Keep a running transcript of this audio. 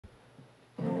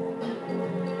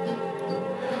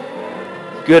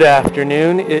Good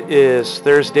afternoon. It is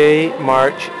Thursday,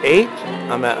 March 8th.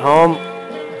 I'm at home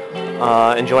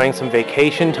enjoying some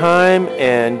vacation time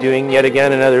and doing yet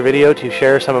again another video to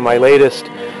share some of my latest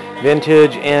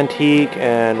vintage, antique,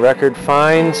 and record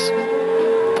finds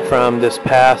from this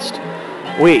past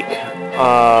week.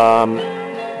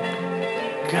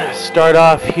 Gonna start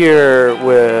off here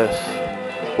with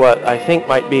what I think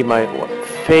might be my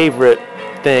favorite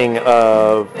thing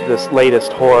of this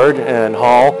latest hoard and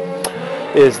haul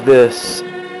is this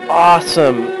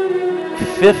awesome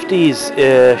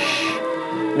 50s-ish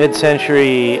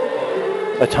mid-century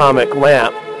atomic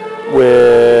lamp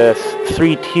with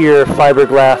 3-tier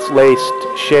fiberglass laced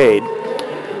shade.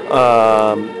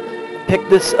 Picked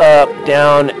this up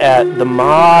down at the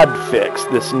Mod Fix,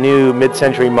 this new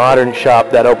mid-century modern shop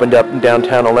that opened up in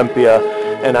downtown Olympia,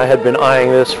 and I had been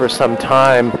eyeing this for some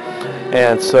time,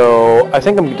 and so I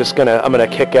think I'm gonna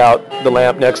kick out the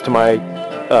lamp next to my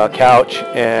couch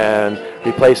and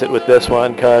replace it with this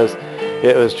one because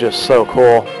it was just so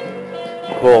cool,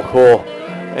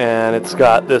 and it's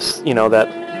got this,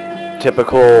 that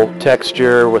typical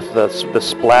texture with the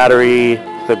splattery,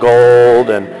 the gold,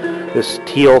 and this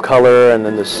teal color, and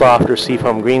then this softer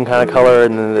seafoam green kind of color,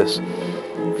 and then this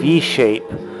V-shape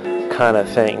kind of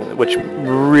thing, which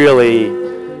really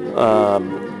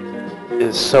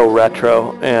is so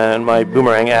retro, and my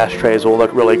boomerang ashtrays will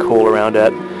look really cool around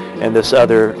it, and this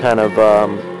other kind of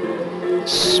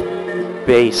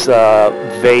space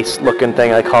vase looking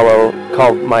thing I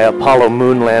call my Apollo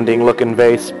moon landing looking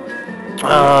vase.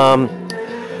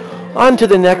 On to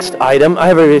the next item. I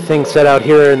have everything set out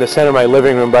here in the center of my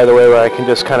living room, by the way, where I can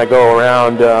just kind of go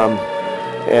around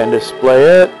and display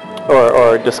it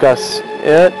or discuss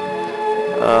it.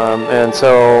 And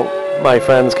so my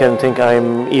friends can think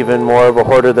I'm even more of a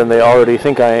hoarder than they already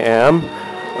think I am.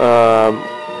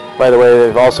 By the way,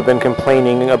 they've also been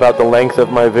complaining about the length of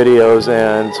my videos,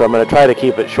 and so I'm going to try to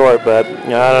keep it short, but I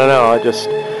don't know, it's just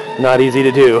not easy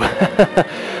to do.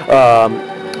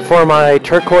 For my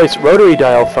turquoise rotary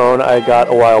dial phone I got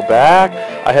a while back,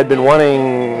 I had been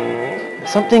wanting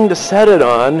something to set it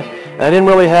on, and I didn't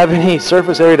really have any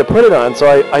surface area to put it on, so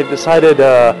I decided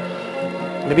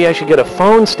maybe I should get a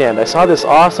phone stand. I saw this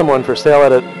awesome one for sale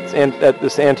at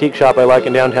this antique shop I like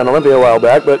in downtown Olympia a while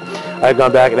back, but I had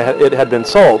gone back and it had been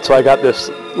sold, so I got this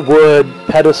wood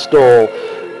pedestal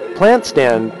plant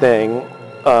stand thing,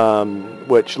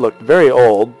 which looked very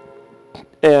old.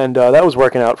 And that was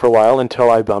working out for a while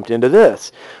until I bumped into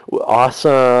this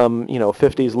awesome,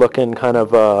 50s looking kind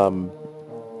of,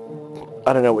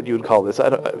 I don't know what you would call this.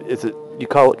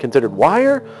 Considered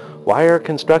wire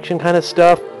construction kind of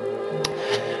stuff?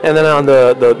 And then on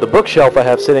the bookshelf I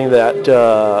have sitting that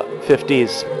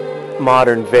 50s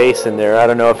modern vase in there. I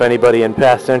don't know if anybody in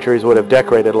past centuries would have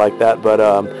decorated like that, but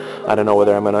I don't know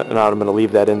whether I'm gonna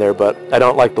leave that in there. But I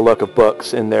don't like the look of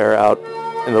books in there out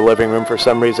in the living room for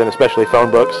some reason, especially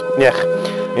phone books. Yeah,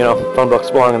 phone books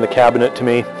belong in the cabinet to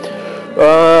me.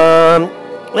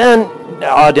 And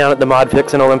down at the Mod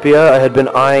Fix in Olympia, I had been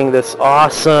eyeing this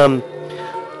awesome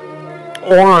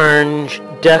orange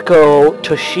Deco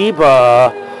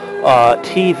Toshiba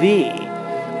TV,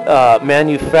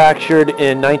 manufactured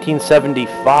in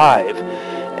 1975,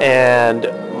 and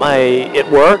it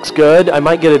works good. I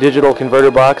might get a digital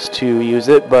converter box to use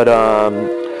it, but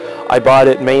I bought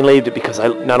it mainly because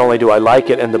not only do I like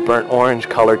it and the burnt orange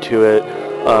color to it,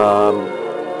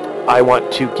 I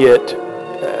want to get,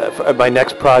 for my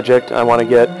next project, I want to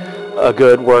get a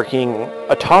good working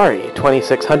Atari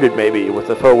 2600 maybe, with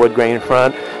a faux wood grain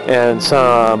front and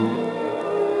some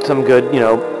good,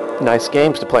 nice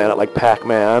games to play on it, like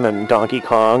Pac-Man and Donkey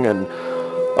Kong, and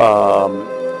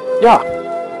yeah,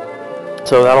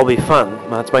 so that'll be fun.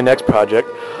 That's my next project.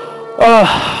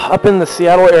 Up in the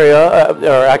Seattle area,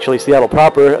 or actually Seattle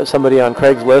proper, somebody on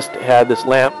Craigslist had this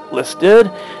lamp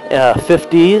listed,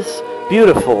 50s,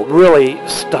 beautiful, really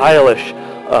stylish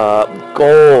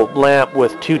gold lamp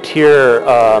with 2-tier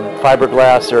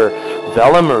fiberglass or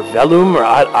vellum or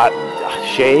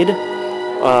shade,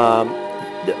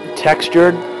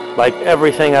 textured, like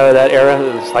everything out of that era.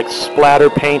 It was like splatter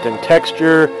paint and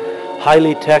texture,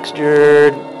 highly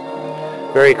textured,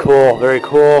 very cool, very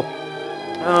cool.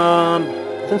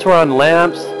 Since we're on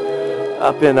lamps,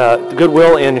 up in the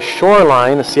Goodwill in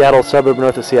Shoreline, a Seattle suburb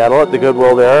north of Seattle, at the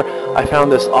Goodwill there, I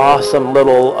found this awesome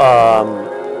little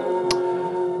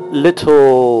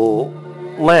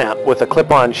lamp with a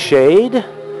clip-on shade,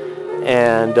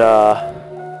 and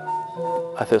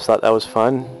I just thought that was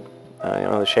fun.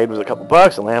 The shade was a couple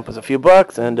bucks, the lamp was a few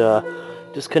bucks, and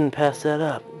just couldn't pass that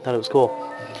up. Thought it was cool.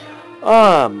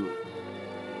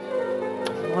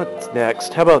 What's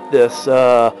next? How about this?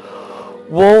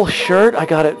 wool shirt I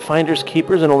got at Finders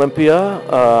Keepers in Olympia.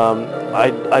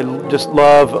 I just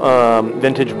love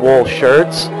vintage wool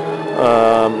shirts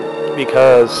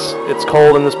because it's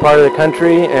cold in this part of the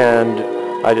country, and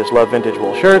I just love vintage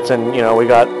wool shirts. And you know, we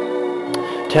got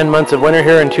 10 months of winter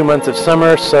here and 2 months of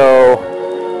summer, so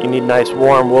you need nice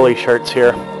warm woolly shirts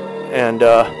here. And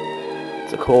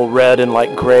it's a cool red and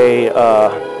light gray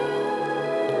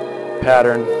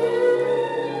pattern.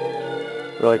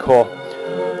 Really cool.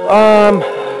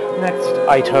 Next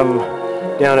item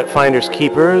down at Finders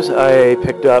Keepers, I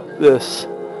picked up this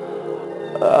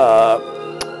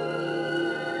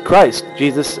Christ,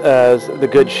 Jesus as the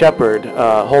Good Shepherd,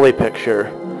 holy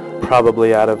picture,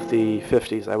 probably out of the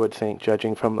 50s, I would think,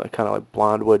 judging from the kind of like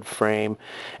blonde wood frame.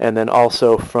 And then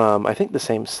also from, I think the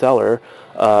same seller,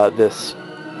 this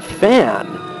fan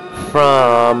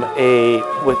from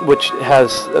which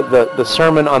has the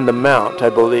Sermon on the Mount, I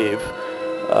believe,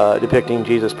 depicting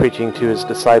Jesus preaching to his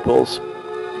disciples.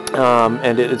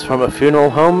 And it's from a funeral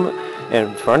home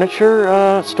and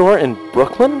furniture store in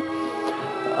Brooklyn.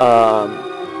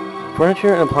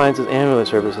 Furniture and appliances ambulance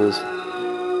services.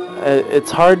 It's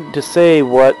hard to say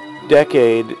what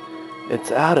decade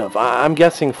it's out of. I'm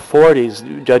guessing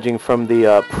 40s, judging from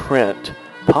the print.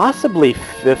 Possibly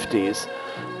 50s.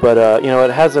 But, you know,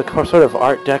 it has a sort of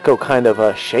Art Deco kind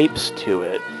of shapes to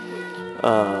it.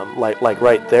 Like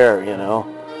right there, you know.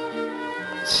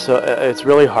 So it's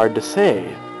really hard to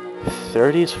say.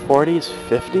 30s, 40s,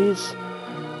 50s?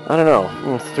 I don't know.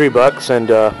 $3, and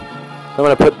I'm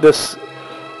going to put this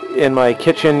in my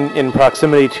kitchen in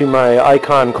proximity to my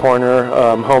icon corner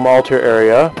home altar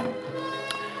area.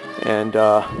 And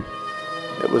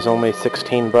it was only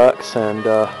 $16, and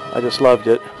I just loved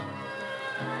it.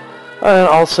 And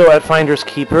also at Finders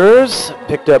Keepers,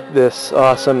 picked up this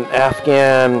awesome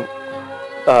Afghan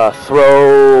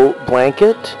throw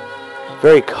blanket.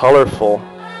 Very colorful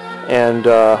and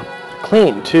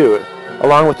clean too,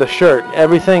 along with the shirt.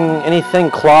 Anything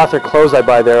cloth or clothes I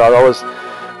buy there are always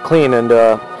clean and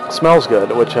smells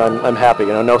good, which I'm happy.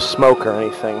 You know, no smoke or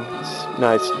anything. It's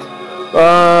nice.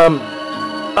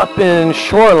 Up in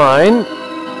Shoreline,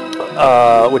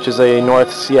 which is a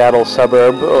North Seattle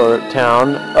suburb or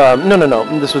town.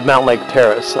 No. This was Mountain Lake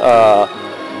Terrace.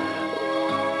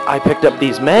 I picked up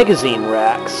these magazine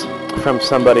racks from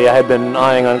somebody I had been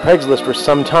eyeing on Craigslist for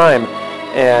some time,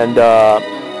 and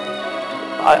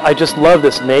I just love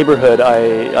this neighborhood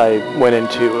I went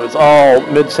into. It was all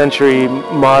mid-century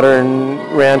modern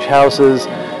ranch houses,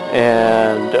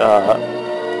 and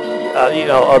you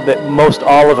know, most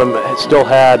all of them still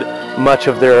had much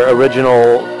of their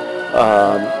original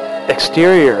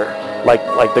exterior.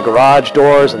 Like the garage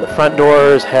doors and the front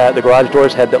doors had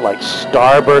that like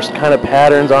starburst kind of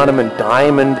patterns on them and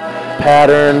diamond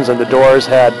patterns, and the doors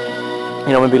had,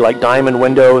 you know, maybe like diamond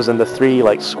windows and the 3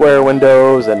 like square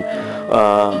windows, and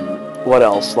what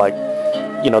else, like,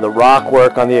 you know, the rock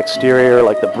work on the exterior,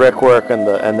 like the brickwork, and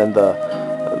then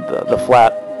the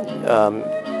flat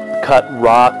cut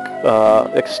rock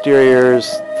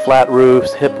exteriors, flat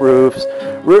roofs, hip roofs.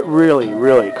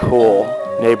 Really cool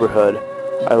neighborhood.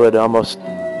 I would almost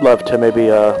love to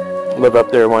maybe live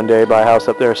up there one day, buy a house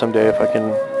up there someday if I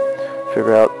can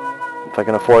figure out if I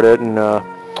can afford it and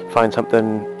find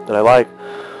something that I like.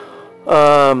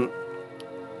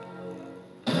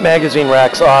 Magazine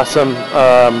rack's awesome.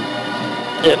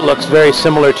 It looks very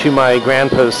similar to my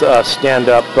grandpa's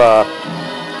stand-up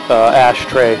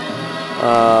ashtray.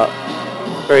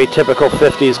 Very typical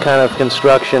 50s kind of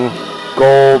construction,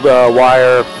 gold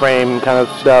wire frame kind of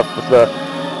stuff with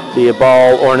the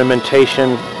ball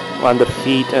ornamentation on the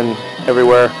feet and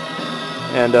everywhere.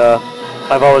 And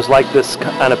I've always liked this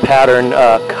kind of pattern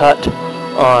cut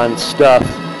on stuff.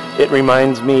 It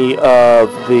reminds me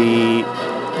of the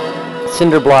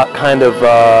cinder block kind of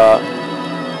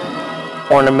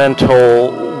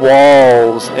ornamental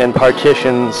walls and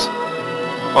partitions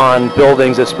on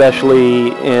buildings,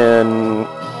 especially in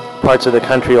parts of the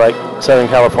country like Southern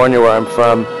California, where I'm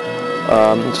from.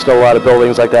 Still a lot of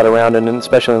buildings like that around, and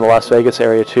especially in the Las Vegas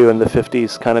area too, in the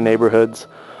 50s kind of neighborhoods.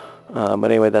 But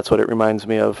anyway, that's what it reminds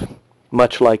me of,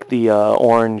 much like the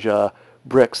orange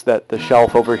bricks that the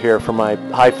shelf over here for my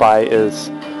hi-fi is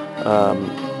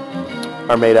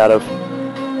are made out of.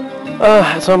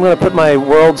 So I'm going to put my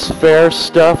World's Fair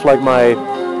stuff, like my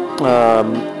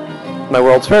my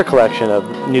World's Fair collection of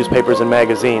newspapers and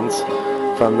magazines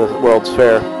from the World's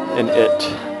Fair, in it.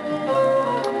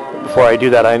 Before I do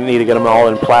that, I need to get them all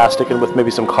in plastic and with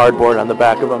maybe some cardboard on the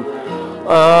back of them.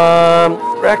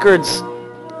 Records,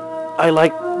 I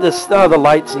like this. Oh, the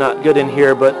light's not good in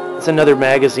here, but it's another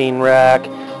magazine rack,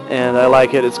 and I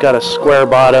like it. It's got a square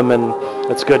bottom and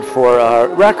that's good for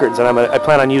records, and I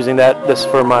plan on using this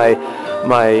for my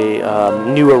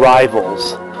new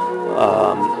arrivals,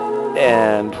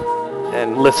 and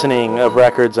listening of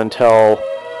records until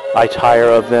I tire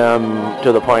of them,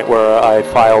 to the point where I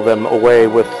file them away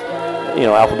with,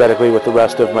 alphabetically with the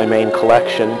rest of my main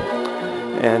collection.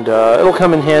 And it'll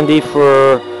come in handy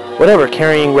for whatever,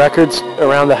 carrying records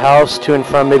around the house to and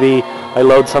from. Maybe I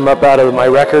load some up out of my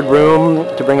record room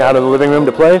to bring out in the living room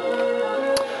to play.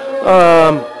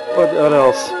 What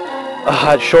else?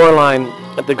 At Shoreline,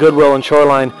 at the Goodwill in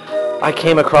Shoreline, I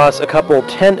came across a couple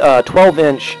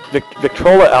 12-inch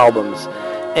Victrola albums,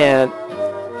 and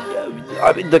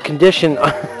the condition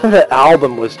of the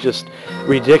album was just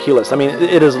ridiculous. I mean,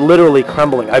 it is literally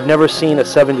crumbling. I've never seen a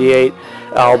 78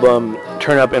 album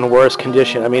turn up in worse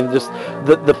condition. I mean, just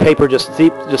the paper just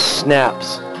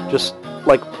snaps, just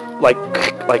like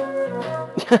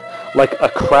like a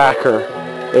cracker.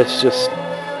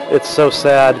 It's so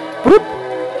sad.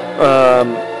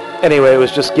 Anyway, it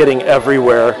was just getting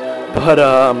everywhere. But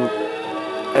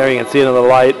there you can see it in the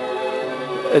light.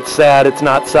 It's sad. It's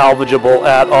not salvageable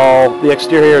at all. The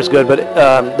exterior is good, but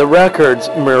the records,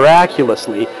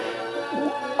 miraculously,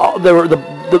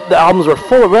 the albums were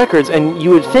full of records, and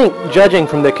you would think, judging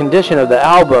from the condition of the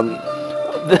album,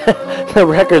 the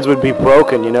records would be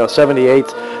broken.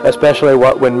 78s, especially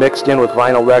when mixed in with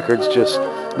vinyl records,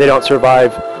 they don't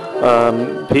survive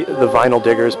the vinyl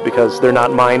diggers because they're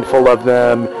not mindful of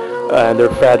them and their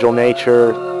fragile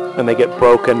nature, and they get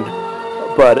broken.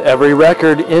 But every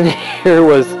record in here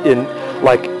was in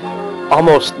like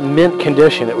almost mint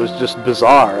condition. It was just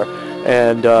bizarre,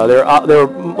 and they're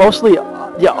mostly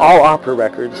all opera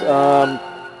records.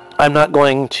 I'm not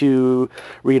going to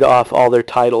read off all their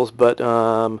titles, but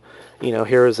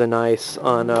here is a nice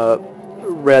on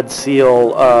Red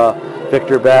Seal,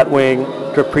 Victor Batwing,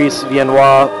 Caprice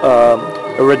Viennois,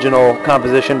 original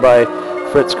composition by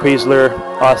Fritz Kreisler,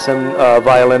 awesome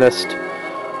violinist,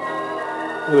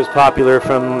 who was popular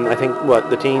from, I think,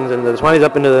 the teens and the 20s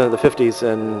up into the 50s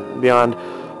and beyond.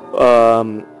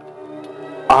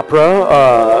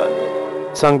 Opera,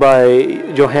 sung by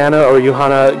Johanna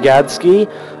Gadsky,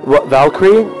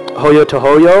 Valkyrie, Hoyo to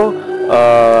Hoyo.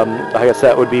 I guess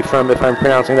that would be from, if I'm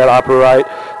pronouncing that opera right,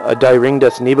 Die Ring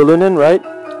des Nibelungen, right?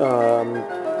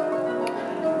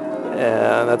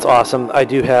 And that's awesome. I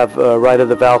do have Ride of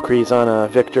the Valkyries on a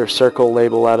Victor Circle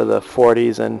label out of the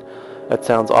 40s, and that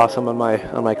sounds awesome on my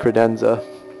credenza.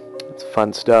 It's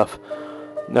fun stuff.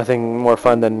 Nothing more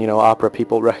fun than opera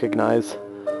people recognize,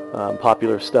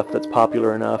 popular stuff that's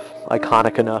popular enough,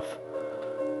 iconic enough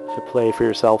to play for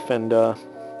yourself and the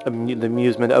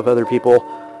amusement of other people.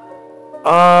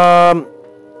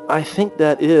 I think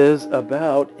that is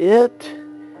about it,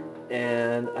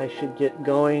 and I should get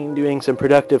going doing some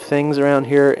productive things around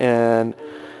here and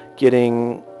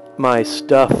getting my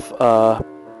stuff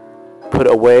put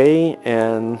away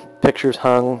and pictures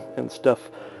hung and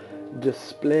stuff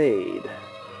displayed.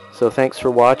 So thanks for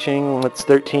watching. It's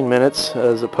 13 minutes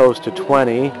as opposed to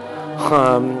 20.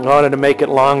 I wanted to make it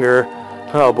longer.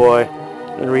 Oh boy.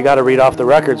 And we got to read off the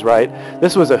records right.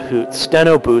 This was a hoot.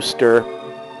 Steno Booster.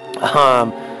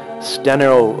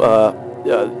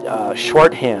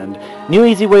 Shorthand. New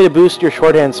easy way to boost your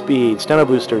shorthand speed. Steno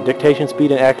Booster. Dictation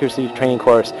speed and accuracy training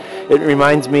course. It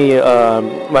reminds me,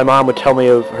 my mom would tell me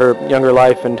of her younger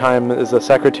life and time as a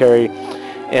secretary,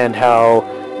 and how,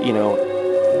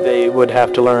 they would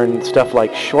have to learn stuff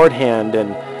like shorthand,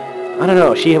 and I don't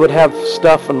know, she would have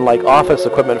stuff and like office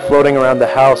equipment floating around the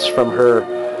house from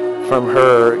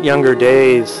her younger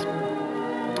days,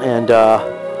 and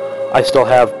I still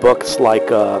have books like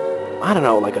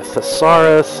like a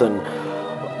thesaurus and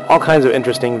all kinds of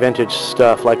interesting vintage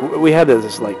stuff. Like we had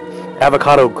this like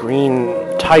avocado green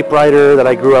typewriter that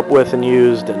I grew up with and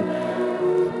used, and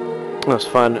it was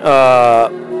fun.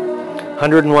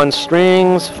 101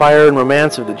 Strings, Fire and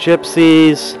Romance of the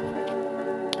Gypsies.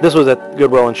 This was at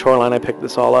Goodwill in Shoreline. I picked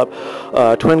this all up.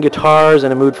 Twin Guitars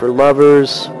and A Mood for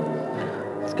Lovers.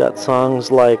 It's got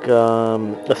songs like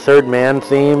the Third Man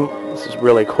theme. This is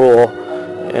really cool.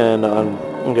 And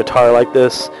on guitar like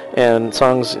this. And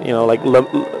songs, like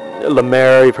La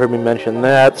Mer, you've heard me mention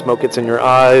that. Smoke Gets in Your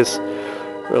Eyes.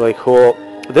 Really cool.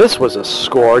 This was a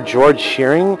score. George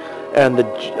Shearing and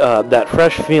that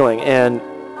Fresh Feeling. And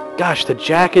gosh, the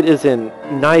jacket is in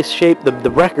nice shape. The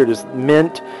record is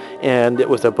mint, and it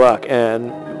was $1.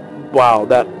 And wow,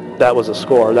 that was a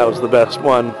score. That was the best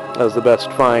one. That was the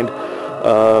best find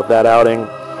of that outing.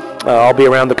 I'll Be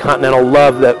Around the Continental.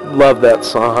 Love that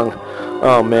song.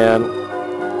 Oh man,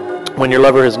 When Your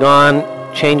Lover Is Gone.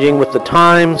 changing with the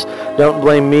times. Don't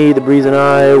blame me. The breeze and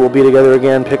I will be together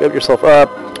again. Pick up yourself up.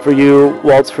 For you,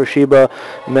 Waltz for Sheba,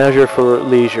 Measure for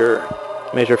Leisure.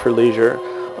 Measure for Leisure.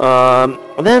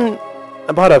 Then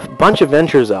I bought a bunch of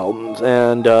Ventures albums,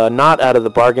 and not out of the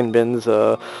bargain bins,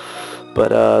 but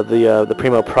the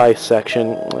Primo Price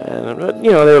section, and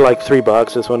you know, they were like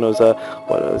 $3. This one was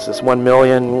what was this, 1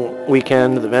 Million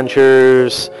Weekend, The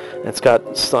Ventures. And it's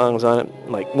got songs on it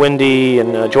like Windy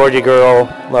and Georgie Girl,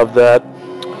 love that.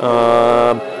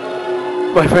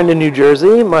 My friend in New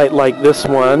Jersey might like this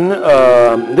one.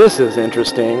 This is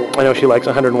interesting. I know she likes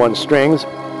 101 Strings.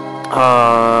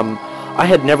 I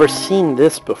had never seen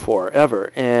this before,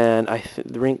 ever, and I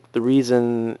think the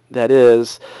reason that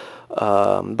is,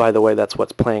 by the way, that's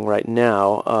what's playing right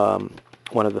now,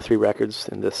 one of the 3 records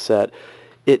in this set.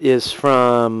 It is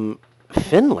from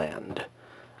Finland,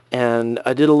 and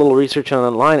I did a little research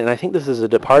online, and I think this is a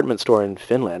department store in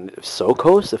Finland,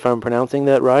 Sokos, if I'm pronouncing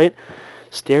that right.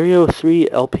 Stereo 3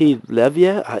 LP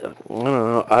Levia? I don't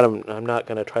know. I'm not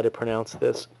going to try to pronounce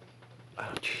this.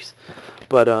 Oh, jeez.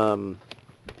 But,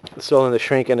 still in the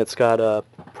shrink, and it's got a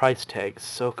price tag,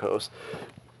 Sokos.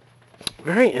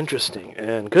 Very interesting,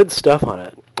 and good stuff on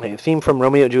it. A theme from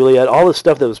Romeo and Juliet, all the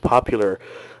stuff that was popular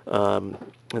in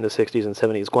the 60s and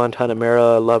 70s.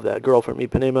 Guantanamera, love that. Girl from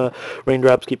Ipanema,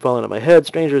 Raindrops Keep Falling on My Head,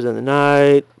 Strangers in the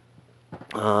Night,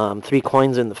 3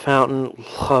 Coins in the Fountain,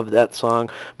 love that song.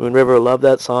 Moon River, love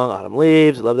that song. Autumn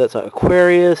Leaves, love that song.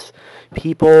 Aquarius,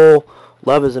 People,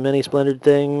 Love is a Many Splendid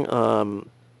Thing.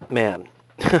 Man,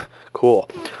 cool.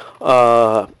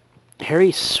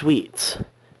 Harry Sweets,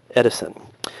 Edison.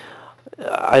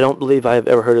 I don't believe I've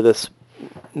ever heard of this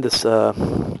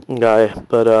guy,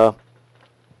 but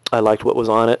I liked what was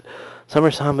on it. Summer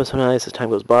Samba, so nice as time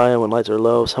goes by and when lights are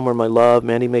low. Somewhere my love,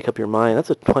 Mandy, make up your mind. That's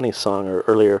a 20 song or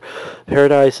earlier.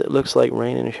 Paradise, it looks like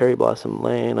rain in Cherry Blossom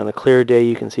Lane. On a clear day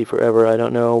you can see forever. I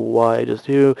don't know why I just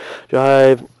do.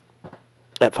 Drive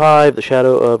at 5, The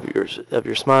Shadow of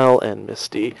Your Smile, and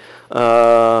Misty.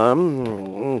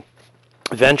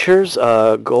 Ventures,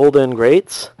 Golden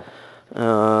Greats.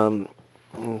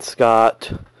 It's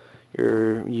got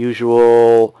your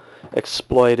usual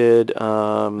exploited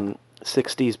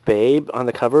 60s babe on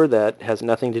the cover that has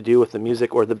nothing to do with the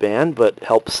music or the band, but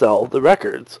helps sell the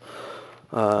records.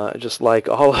 Just like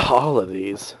all of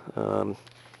these.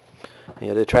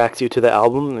 It attracts you to the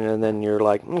album, and then you're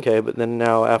like, okay, but then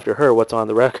now after her, what's on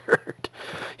the record?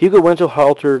 Hugo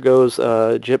Winterhalter goes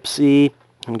Gypsy,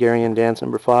 Hungarian Dance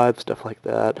No. 5, stuff like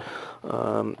that.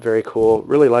 Very cool.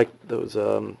 Really like those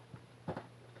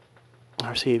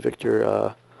R.C.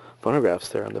 Victor phonographs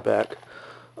there on the back.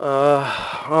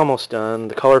 Almost done.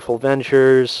 The Colorful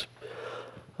Ventures.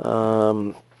 I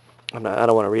don't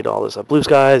want to read all this. Blue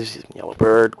Skies, Yellow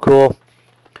Bird, cool.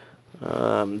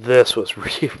 This was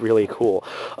really cool.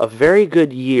 A Very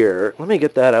Good Year. Let me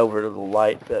get that over to the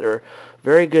light better.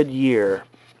 Very Good Year.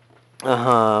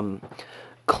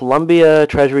 Columbia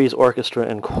Treasuries Orchestra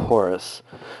and Chorus.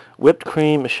 Whipped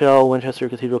Cream, Michelle, Winchester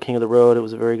Cathedral, King of the Road. It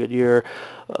was a very good year.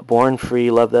 Born Free,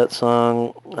 love that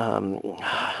song.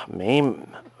 Mame,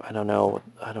 I don't know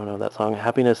that song.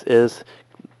 Happiness Is,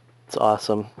 it's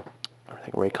awesome. I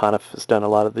think Ray Conniff has done a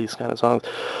lot of these kind of songs.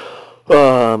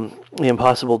 The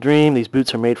Impossible Dream, These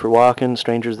Boots Are Made for Walking,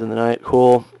 Strangers in the Night,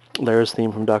 cool. Lara's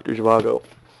theme from Dr. Zhivago.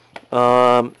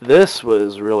 This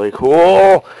was really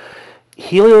cool.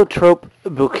 Heliotrope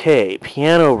Bouquet,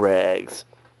 Piano Rags.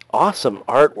 Awesome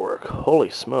artwork. Holy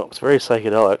smokes. Very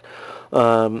psychedelic.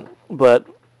 But,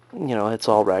 you know, it's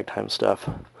all ragtime stuff.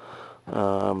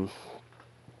 Yeah,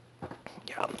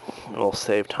 we'll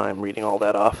save time reading all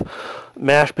that off.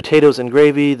 Mashed Potatoes and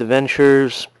Gravy, The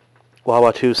Ventures,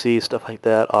 Wawatusi, stuff like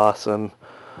that. Awesome.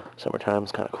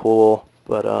 Summertime's kind of cool.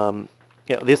 But,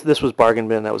 yeah, this was bargain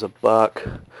bin. That was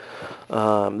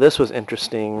 $1. This was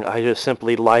interesting. I just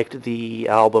simply liked the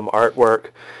album artwork.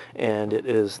 And it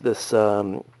is this,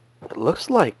 it looks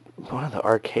like one of the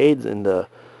arcades in the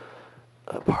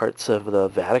parts of the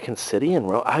Vatican City in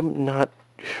Rome. I'm not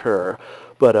sure.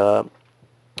 But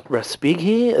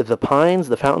Respighi, The Pines,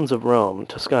 The Fountains of Rome,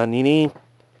 Toscanini,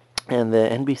 and the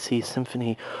NBC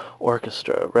Symphony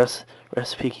Orchestra.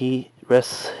 Respighi,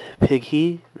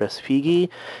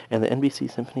 and the NBC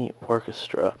Symphony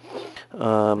Orchestra.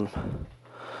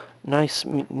 Nice,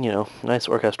 nice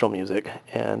orchestral music,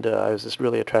 and I was just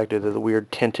really attracted to the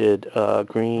weird tinted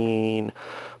green,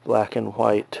 black and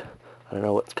white. I don't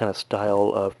know what kind of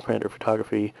style of print or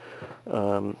photography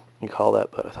you call that,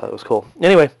 but I thought it was cool.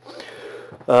 Anyway,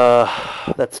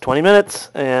 that's 20 minutes,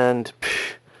 and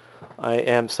I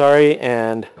am sorry,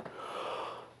 and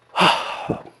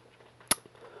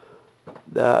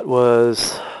that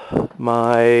was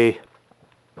my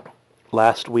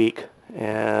last week,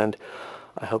 and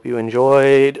I hope you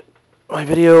enjoyed my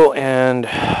video and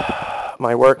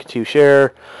my work to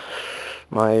share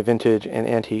my vintage and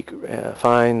antique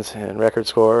finds and record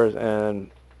scores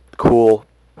and cool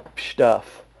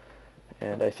stuff.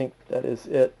 And I think that is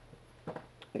it.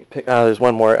 There's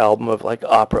one more album of like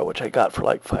opera, which I got for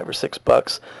like $5 or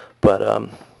 $6, but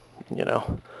you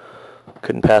know,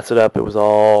 couldn't pass it up. It was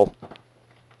all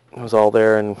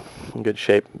there and in good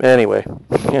shape. Anyway,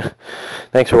 yeah.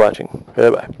 Thanks for watching.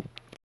 Goodbye.